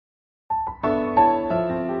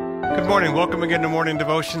morning. Welcome again to Morning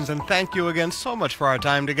Devotions, and thank you again so much for our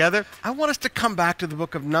time together. I want us to come back to the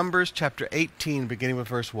book of Numbers, chapter 18, beginning with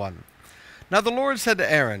verse 1. Now the Lord said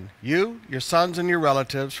to Aaron, "You, your sons, and your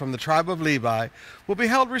relatives from the tribe of Levi will be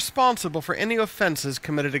held responsible for any offenses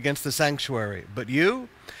committed against the sanctuary, but you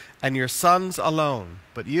and your sons alone,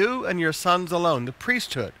 the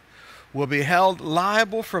priesthood, will be held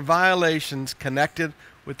liable for violations connected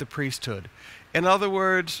with the priesthood." In other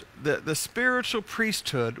words, the spiritual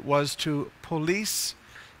priesthood was to police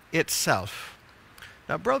itself.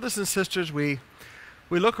 Now, brothers and sisters, we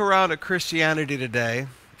look around at Christianity today,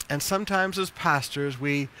 and sometimes as pastors,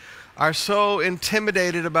 we are so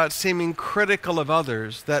intimidated about seeming critical of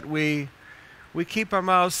others that we keep our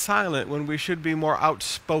mouths silent when we should be more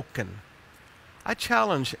outspoken. I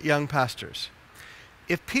challenge young pastors.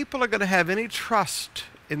 If people are going to have any trust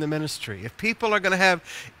in the ministry, if people are going to have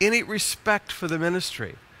any respect for the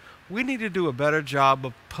ministry, we need to do a better job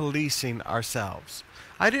of policing ourselves.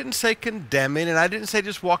 I didn't say condemning, and I didn't say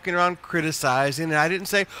just walking around criticizing, and I didn't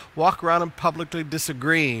say walk around and publicly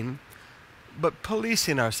disagreeing, but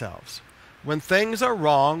policing ourselves. When things are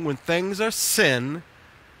wrong, when things are sin,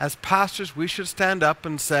 as pastors, we should stand up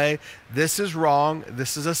and say, this is wrong,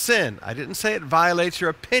 this is a sin. I didn't say it violates your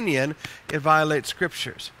opinion, it violates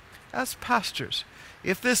scriptures. As pastors,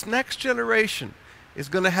 if this next generation is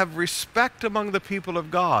going to have respect among the people of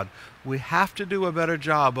God, we have to do a better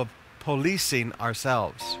job of policing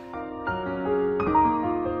ourselves.